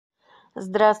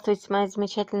Здравствуйте, мои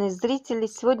замечательные зрители!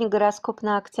 Сегодня гороскоп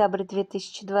на октябрь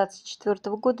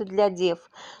 2024 года для Дев.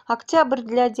 Октябрь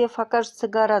для Дев окажется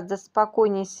гораздо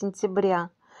спокойнее сентября.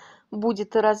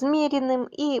 Будет и размеренным,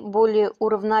 и более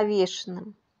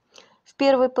уравновешенным. В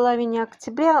первой половине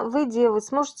октября вы, Девы,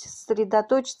 сможете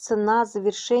сосредоточиться на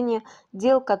завершении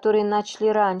дел, которые начали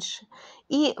раньше,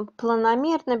 и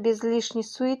планомерно, без лишней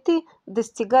суеты,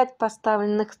 достигать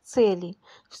поставленных целей.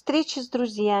 Встречи с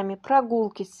друзьями,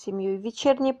 прогулки с семьей,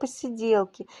 вечерние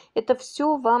посиделки – это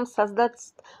все вам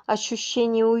создаст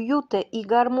ощущение уюта и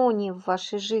гармонии в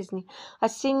вашей жизни.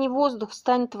 Осенний воздух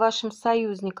станет вашим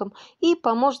союзником и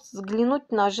поможет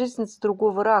взглянуть на жизнь с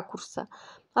другого ракурса,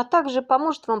 а также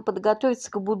поможет вам подготовиться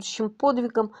к будущим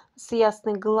подвигам с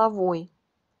ясной головой.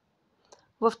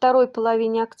 Во второй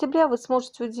половине октября вы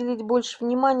сможете уделить больше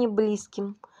внимания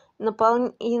близким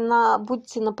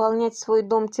будете наполнять свой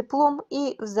дом теплом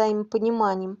и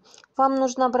взаимопониманием. Вам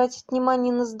нужно обратить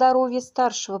внимание на здоровье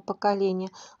старшего поколения,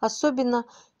 особенно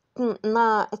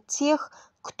на тех,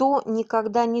 кто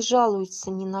никогда не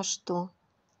жалуется ни на что.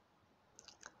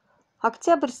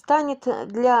 Октябрь станет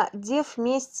для Дев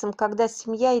месяцем, когда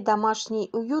семья и домашний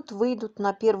уют выйдут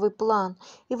на первый план,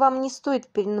 и вам не стоит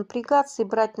перенапрягаться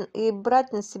и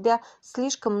брать на себя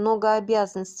слишком много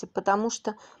обязанностей, потому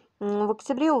что в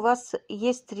октябре у вас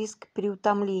есть риск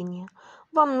переутомления.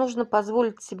 Вам нужно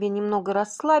позволить себе немного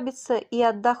расслабиться и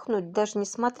отдохнуть, даже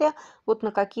несмотря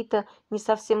на какие-то не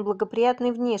совсем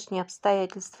благоприятные внешние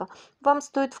обстоятельства. Вам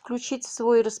стоит включить в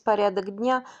свой распорядок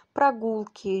дня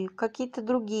прогулки, какие-то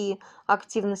другие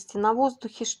активности на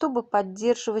воздухе, чтобы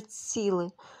поддерживать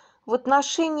силы. В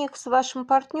отношениях с вашим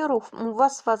партнером у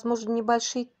вас, возможно,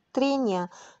 небольшие трения,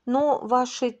 но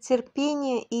ваше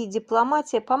терпение и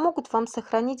дипломатия помогут вам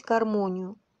сохранить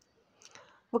гармонию.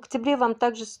 В октябре вам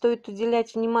также стоит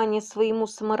уделять внимание своему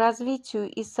саморазвитию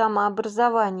и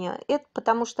самообразованию,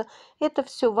 потому что это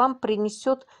все вам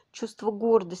принесет чувство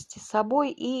гордости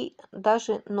собой и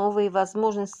даже новые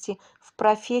возможности в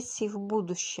профессии в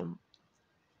будущем.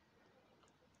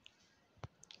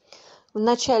 В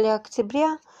начале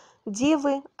октября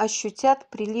Девы ощутят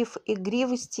прилив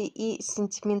игривости и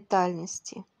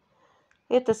сентиментальности.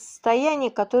 Это состояние,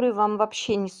 которое вам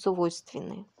вообще не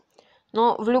свойственны.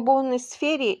 Но в любовной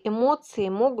сфере эмоции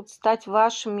могут стать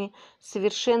вашими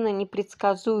совершенно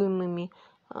непредсказуемыми.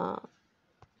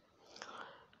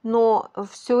 Но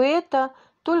все это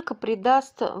только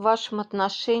придаст вашим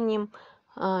отношениям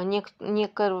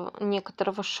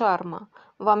некоторого шарма.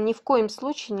 Вам ни в коем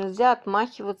случае нельзя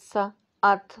отмахиваться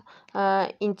от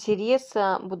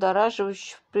интереса,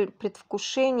 будораживающего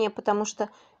предвкушения, потому что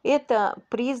это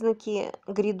признаки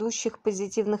грядущих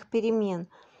позитивных перемен.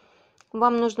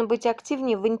 Вам нужно быть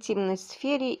активнее в интимной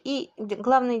сфере и,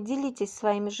 главное, делитесь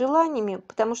своими желаниями,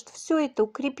 потому что все это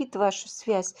укрепит вашу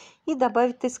связь и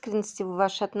добавит искренности в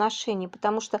ваши отношения,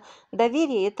 потому что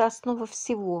доверие – это основа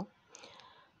всего.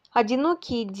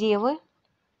 Одинокие девы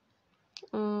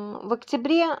в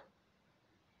октябре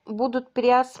будут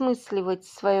переосмысливать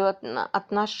свое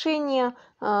отношение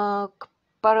к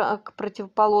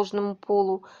противоположному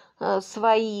полу,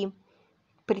 свои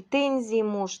претензии,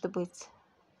 может быть.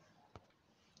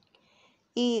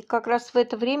 И как раз в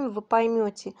это время вы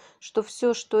поймете, что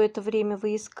все, что это время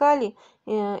вы искали,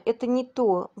 это не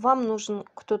то, вам нужен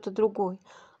кто-то другой.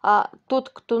 А тот,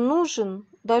 кто нужен,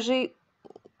 даже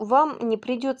вам не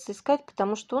придется искать,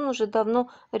 потому что он уже давно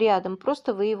рядом,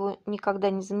 просто вы его никогда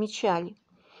не замечали.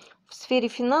 В сфере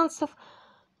финансов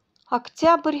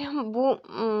октябрь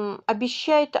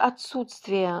обещает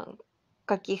отсутствие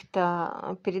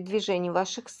каких-то передвижений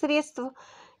ваших средств,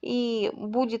 и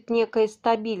будет некая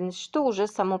стабильность, что уже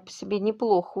само по себе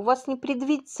неплохо. У вас не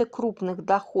предвидится крупных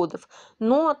доходов,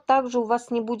 но также у вас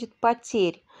не будет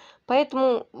потерь.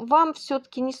 Поэтому вам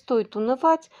все-таки не стоит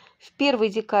унывать. В первой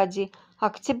декаде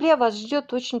октября вас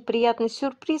ждет очень приятный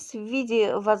сюрприз в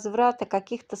виде возврата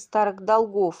каких-то старых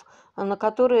долгов,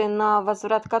 на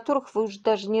возврат которых вы уже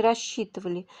даже не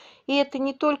рассчитывали. И это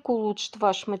не только улучшит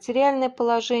ваше материальное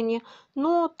положение,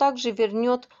 но также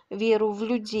вернет веру в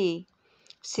людей.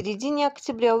 В середине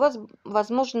октября у вас,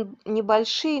 возможно,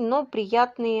 небольшие, но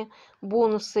приятные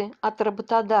бонусы от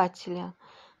работодателя,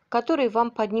 которые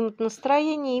вам поднимут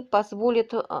настроение и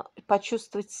позволят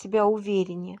почувствовать себя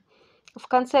увереннее. В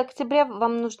конце октября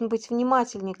вам нужно быть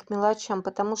внимательнее к мелочам,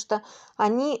 потому что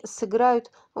они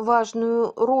сыграют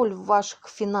важную роль в ваших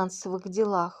финансовых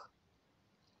делах.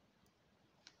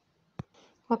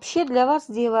 Вообще для вас,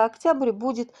 Девы, октябрь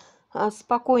будет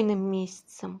спокойным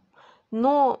месяцем,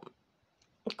 но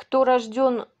кто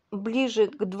рожден ближе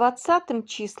к 20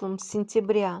 числам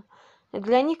сентября,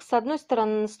 Для них, с одной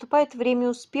стороны, наступает время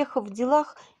успеха в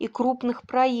делах и крупных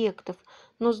проектов,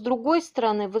 но с другой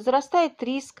стороны, возрастает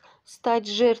риск стать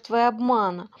жертвой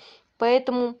обмана.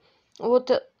 Поэтому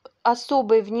вот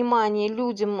особое внимание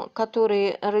людям,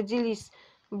 которые родились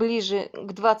ближе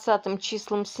к 20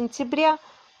 числам сентября,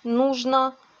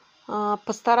 нужно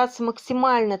постараться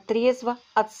максимально трезво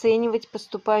оценивать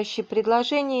поступающие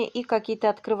предложения и какие-то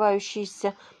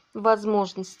открывающиеся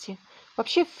возможности.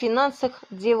 Вообще в финансах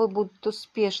дело будет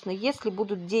успешно, если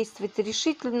будут действовать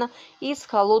решительно и с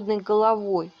холодной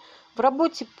головой. В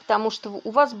работе, потому что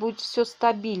у вас будет все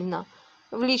стабильно.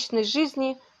 В личной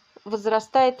жизни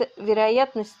возрастает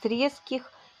вероятность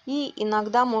резких и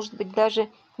иногда, может быть, даже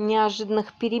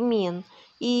неожиданных перемен.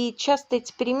 И часто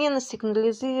эти перемены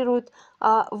сигнализируют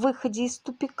о выходе из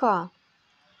тупика.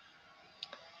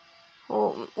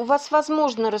 У вас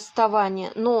возможно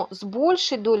расставание, но с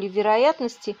большей долей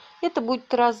вероятности это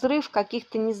будет разрыв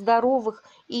каких-то нездоровых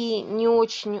и не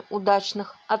очень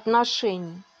удачных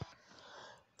отношений.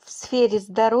 В сфере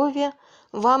здоровья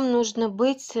вам нужно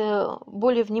быть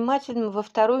более внимательным во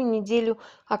вторую неделю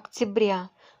октября.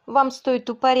 Вам стоит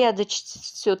упорядочить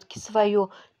все-таки свое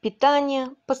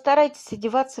питание, постарайтесь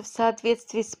одеваться в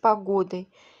соответствии с погодой.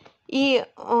 И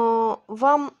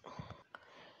вам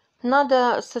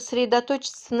надо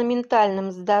сосредоточиться на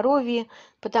ментальном здоровье,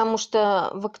 потому что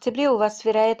в октябре у вас,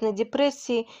 вероятно,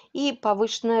 депрессии и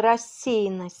повышенная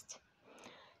рассеянность.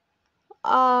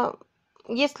 А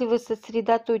если вы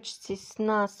сосредоточитесь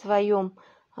на своем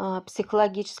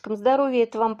психологическом здоровье,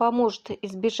 это вам поможет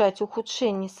избежать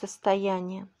ухудшения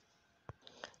состояния.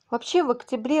 Вообще в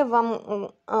октябре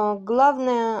вам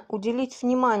главное уделить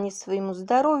внимание своему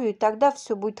здоровью, и тогда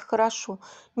все будет хорошо.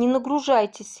 Не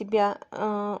нагружайте себя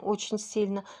очень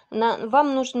сильно.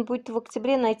 Вам нужно будет в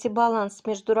октябре найти баланс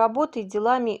между работой,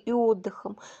 делами и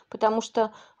отдыхом, потому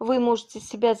что вы можете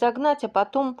себя загнать, а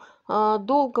потом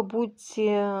долго будете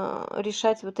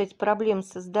решать вот эти проблемы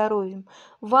со здоровьем.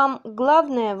 Вам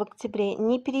главное в октябре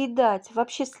не переедать.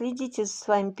 Вообще следите за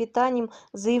своим питанием,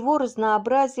 за его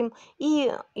разнообразием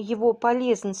и его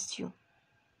полезностью.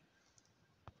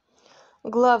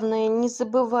 Главное, не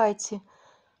забывайте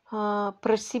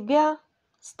про себя,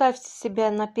 ставьте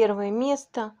себя на первое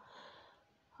место.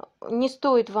 Не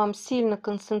стоит вам сильно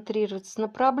концентрироваться на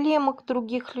проблемах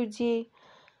других людей.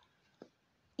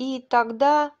 И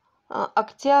тогда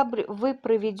октябрь вы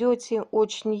проведете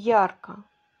очень ярко.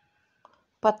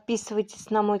 Подписывайтесь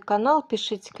на мой канал,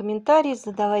 пишите комментарии,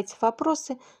 задавайте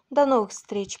вопросы. До новых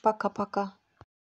встреч. Пока-пока.